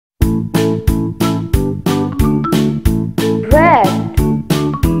Red.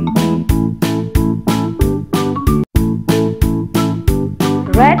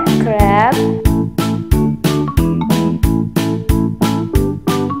 Red crab.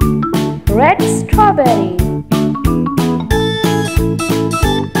 Red strawberry.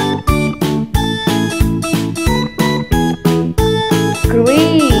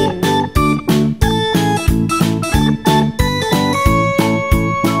 Green.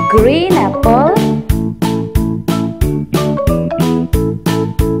 Green apple.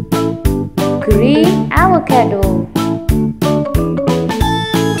 Green avocado.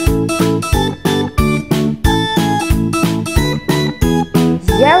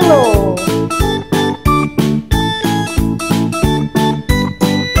 Yellow.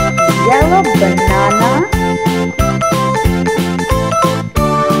 Yellow banana.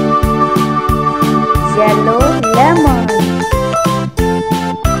 Yellow lemon.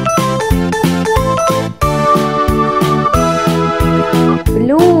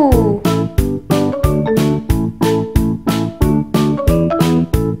 Blue.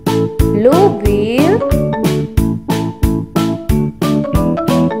 Blueberry.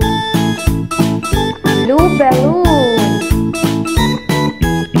 Blue balloon.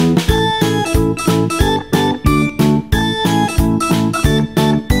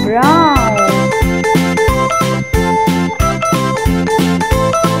 Brown.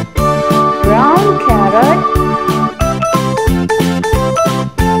 Brown carrot.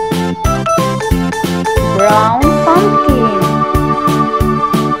 Brown pumpkin.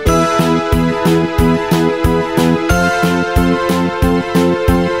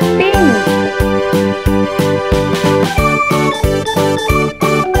 Pink.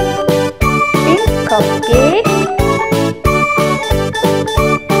 Pink cupcake.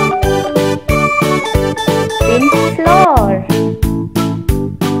 Pink flower.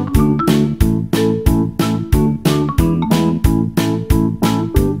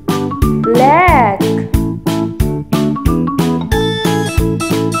 Black.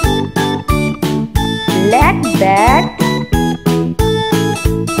 Black bat.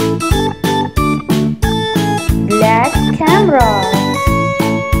 Black camera.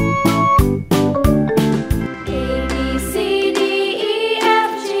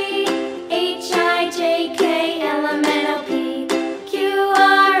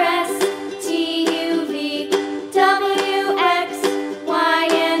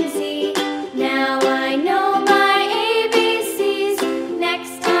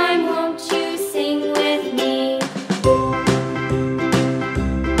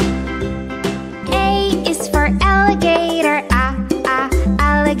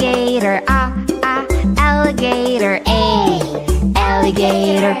 Alligator, A.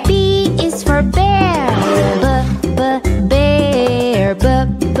 Alligator. B is for bear. Bear.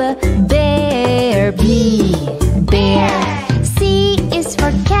 Bear. B. Bear. C is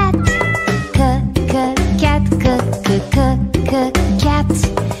for cat. Cat. Cat.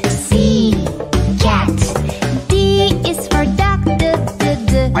 C. Cat. D is for duck.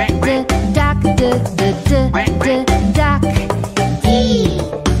 Duck. E.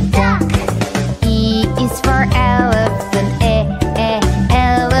 Duck. E is for elephant.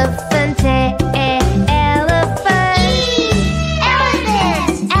 Elephant. Elephant. Elephant.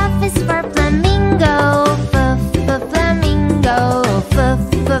 F is for flamingo. Flamingo.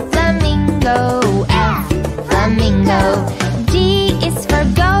 Flamingo. F. Flamingo. G is for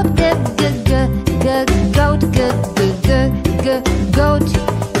goat. Goat.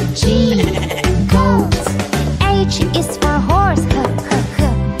 G. Goat. H is for horse.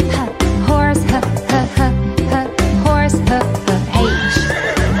 Horse. Horse. H.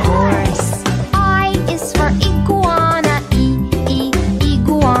 Horse. I is for iguana.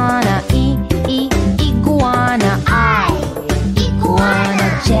 Iguana. Iguana. I. Iguana.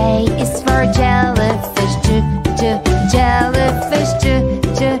 J is for jellyfish. Jellyfish.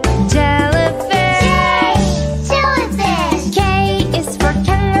 Jellyfish. K is for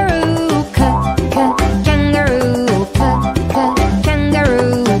kangaroo. Kangaroo.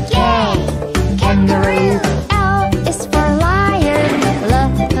 Kangaroo. K. Kangaroo. L is for lion.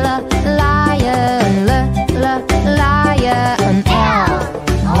 Lion. Lion. L.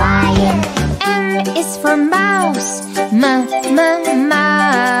 Lion. M is for mouse. Mouse.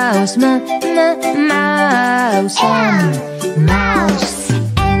 Mouse. Mouse.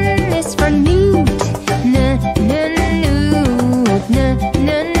 N is for newt. Newt. N.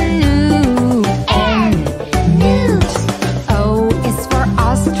 Newt. O is for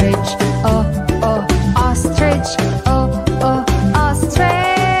ostrich. Ostrich.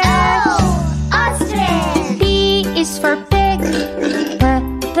 Ostrich. P is for pig.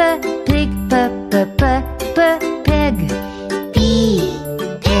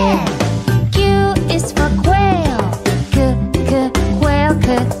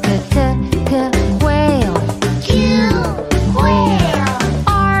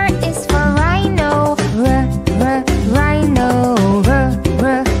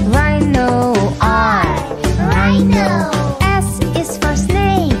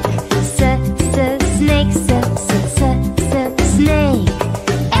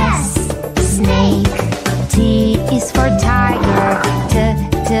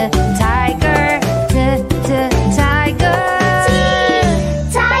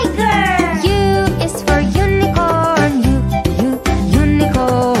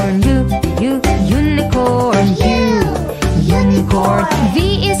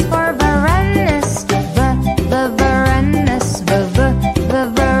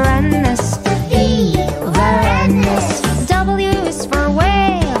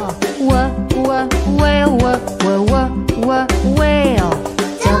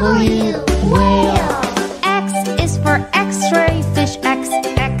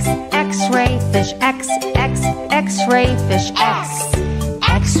 X-ray fish.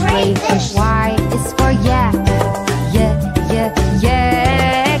 X-ray fish. Y is for yak. Yak.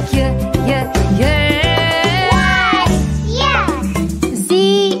 Z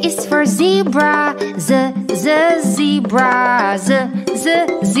is for zebra. Zebra.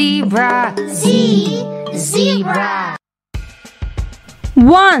 Zebra. Zebra.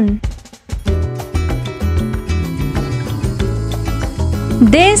 1.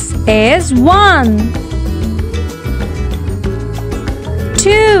 This is 1.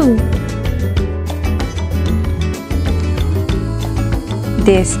 2.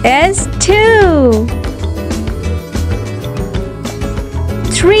 This is 2.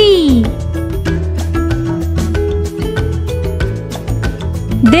 3.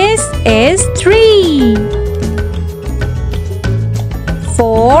 This is 3.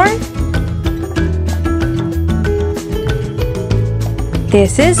 4.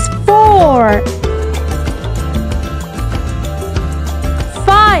 This is 4.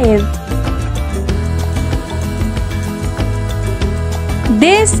 5.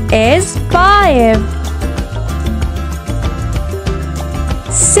 This is 5.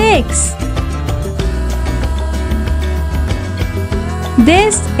 6.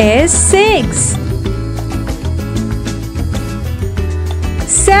 This is 6.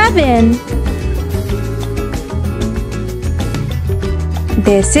 7.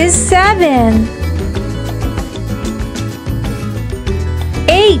 This is 7.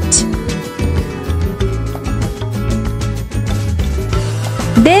 8.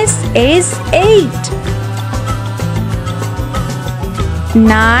 This is 8.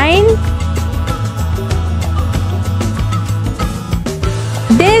 9.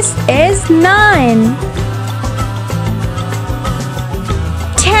 This is 9.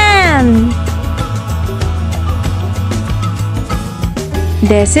 10.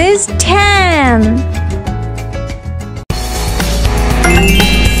 This is 10.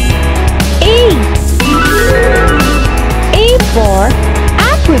 8. A for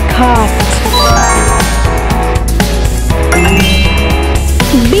apricot.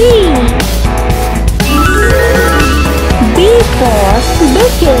 B. B for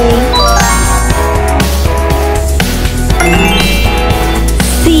bouquet.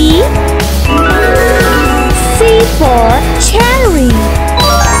 C. C for cherry.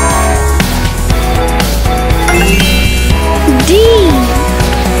 D.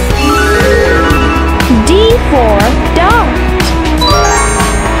 D for dart.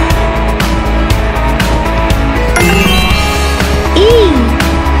 E.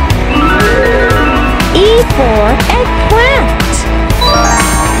 E for eggplant.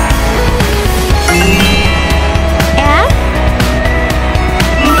 F.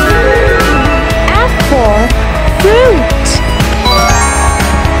 F for fruit.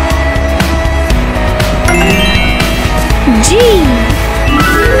 G.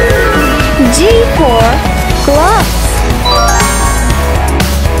 G for gloves.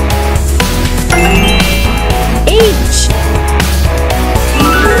 H.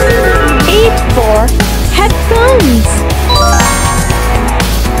 H for headphones.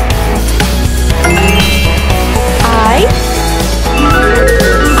 I.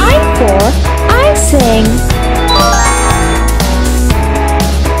 I for icing.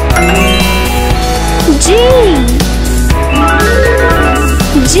 G.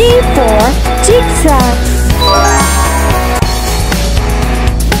 G for jigsaw.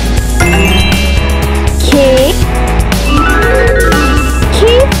 K. K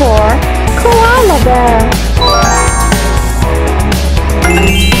for koala bear.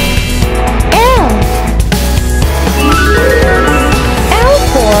 L. L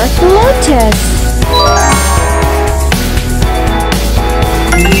for lotus.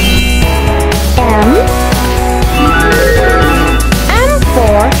 M. M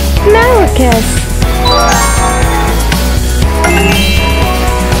for maracas.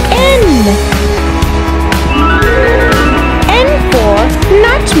 N. N for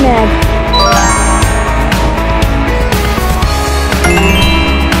nutmeg.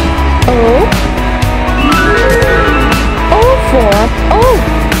 O. O for oak.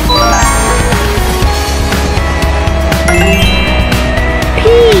 P.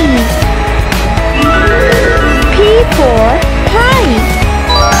 P for pie.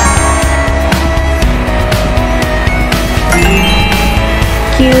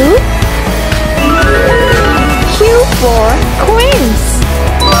 Q. Q for quince.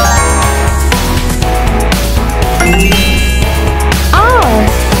 R.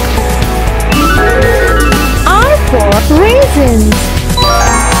 R for raisins.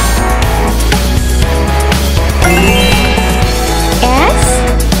 S.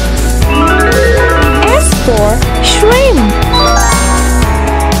 S for shrimp.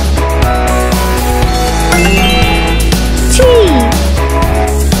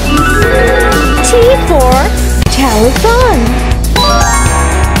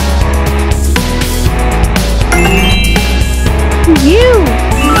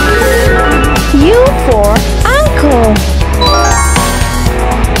 for uncle.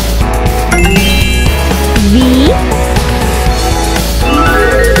 V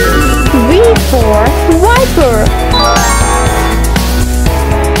for wiper.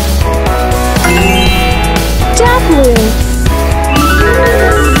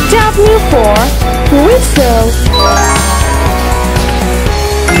 W for whistle.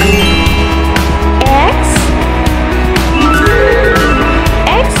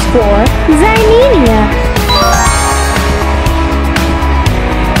 X for Ximenia.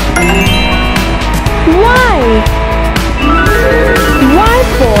 Y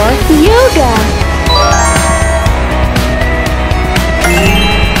for yoga.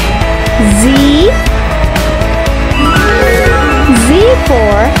 Z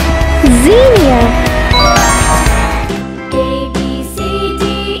for Xenia. A, B, C, D,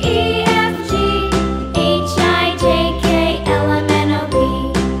 E, F, G, H, I, J, K, L, M, N, O, P,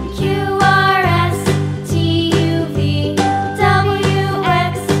 Q, R, S, T, U, V, W,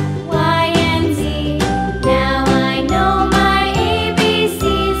 X, Y, and Z. Now I know my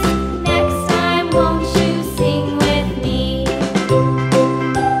ABCs. Next time, won't you sing with me?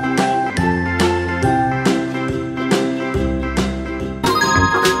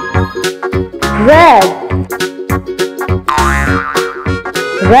 Red.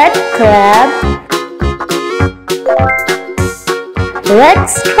 Red crab. Red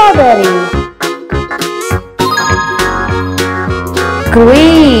strawberry.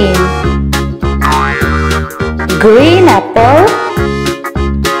 Green. Green apple.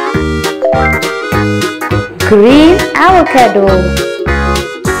 Green avocado.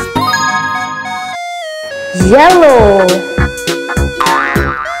 Yellow.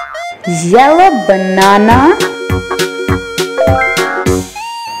 Yellow banana.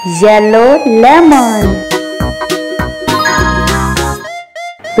 Yellow lemon.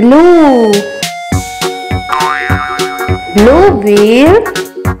 Blue. Blue beer.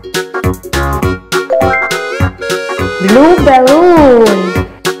 Blue balloon.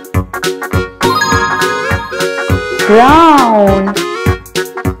 Brown.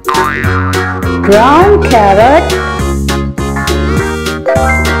 Brown carrot.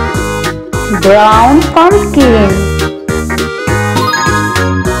 Brown pumpkin.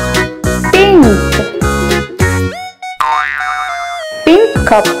 Pink. Pink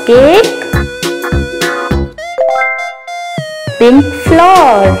cupcake. Pink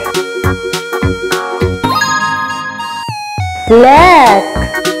flower. Black.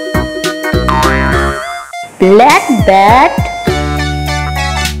 Black bat.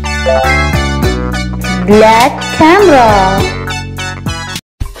 Black camera.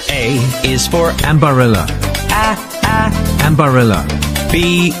 A is for ambarilla. Ambarilla.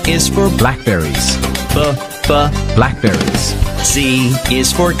 B is for blackberries. Blackberries. C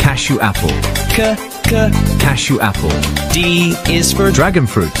is for cashew apple. Cashew apple. D is for dragon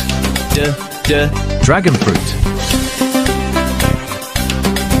fruit. Dragon fruit.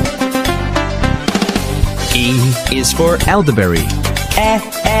 E is for elderberry.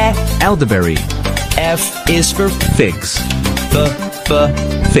 Elderberry. F is for figs.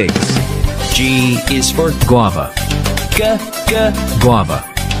 Figs. G is for guava. Guava.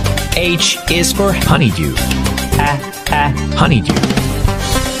 H is for honeydew. Honeydew.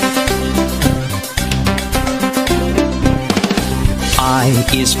 I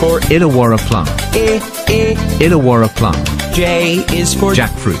is for Illawarra plum. Illawarra plum. J is for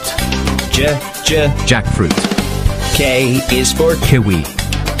jackfruit. Jackfruit. K is for kiwi.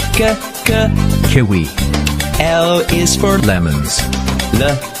 Kiwi. L is for lemons.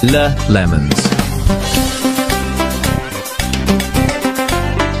 Lemons.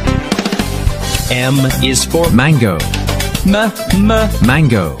 M is for mango.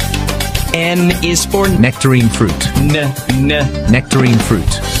 Mango. N is for nectarine fruit. Nectarine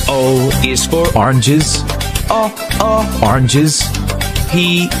fruit. O is for oranges. Oranges.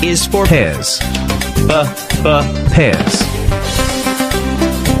 P is for pears. Pears.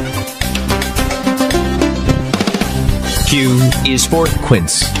 Q is for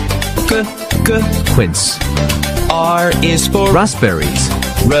quince. Quince. R is for raspberries.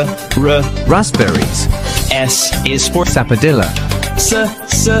 Raspberries. S is for sapodilla.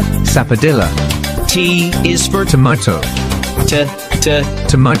 Sapodilla. T is for tomato.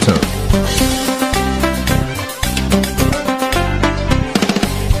 Tomato.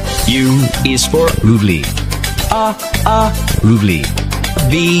 U is for roodley. Roodley.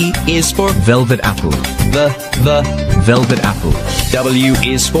 V is for velvet apple. The velvet apple. W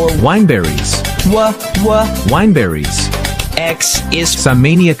is for wineberries. Wineberries. X is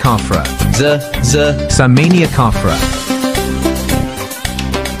Samania Kafra. Samania Kafra.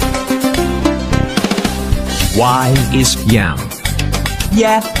 Y is yam.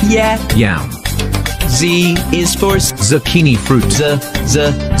 Yeah, yam. Z is for zucchini fruit.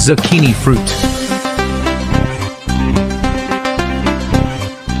 Zucchini fruit.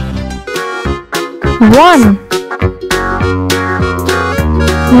 One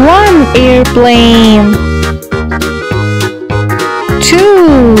airplane.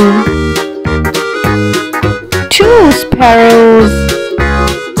 Two sparrows.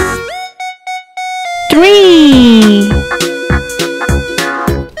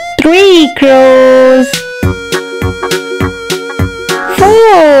 Three crows.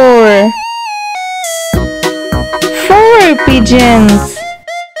 Four pigeons.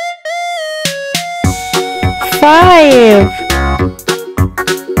 Five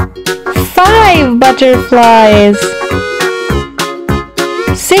butterflies.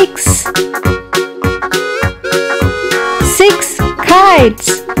 Six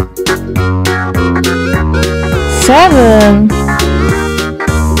kites. Seven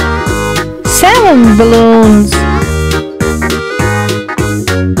balloons.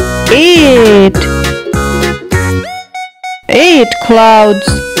 Eight clouds.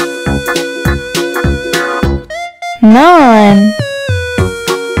 Nine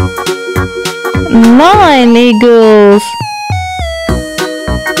eagles.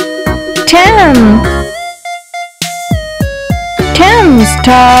 10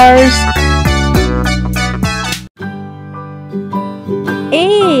 stars.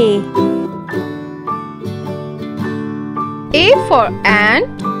 A for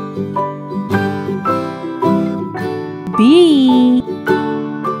ant.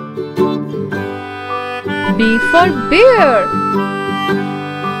 B for bear.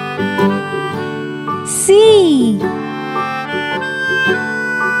 C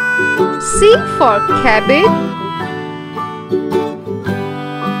for cabbage.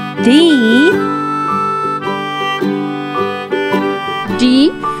 D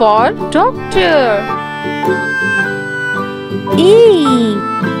for doctor. E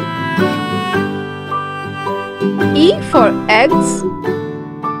for eggs.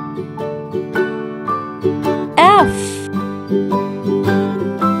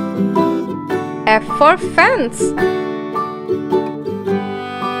 F for fence.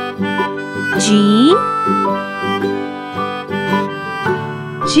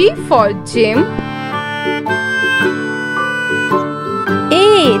 G for gym.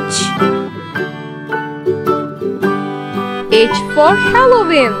 H for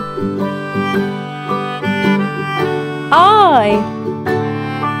Halloween.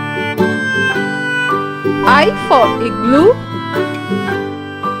 I for igloo.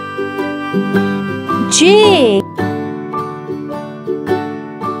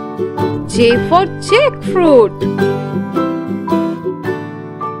 J for jackfruit.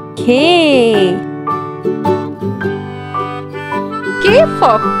 K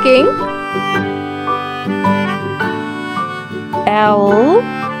for king. L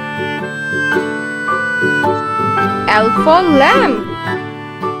for lamb.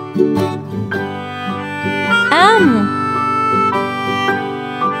 M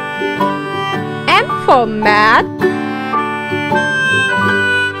for mat.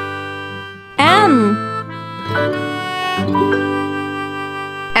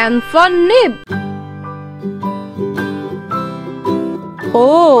 N for nib.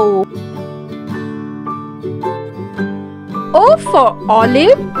 O for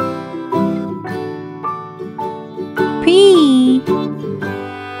olive. P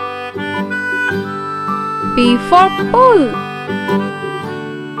for pull.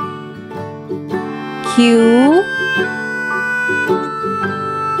 Q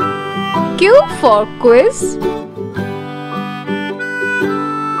for quiz.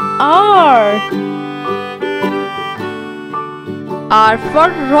 R for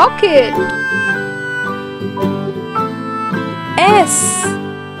rocket. S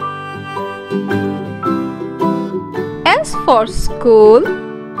for school.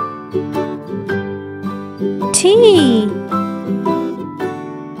 T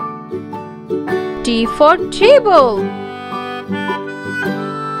for table.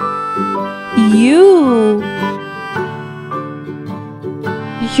 U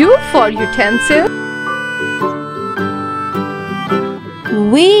for utensil.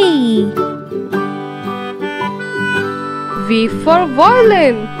 V for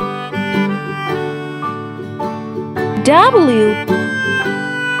violin.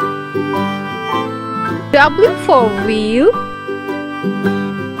 W for wheel.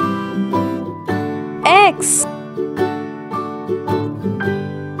 X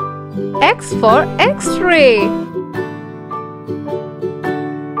for X-ray.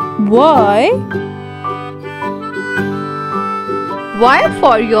 Y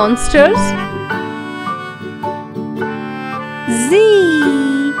for youngsters. Z.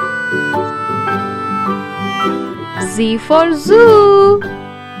 Z for zoo.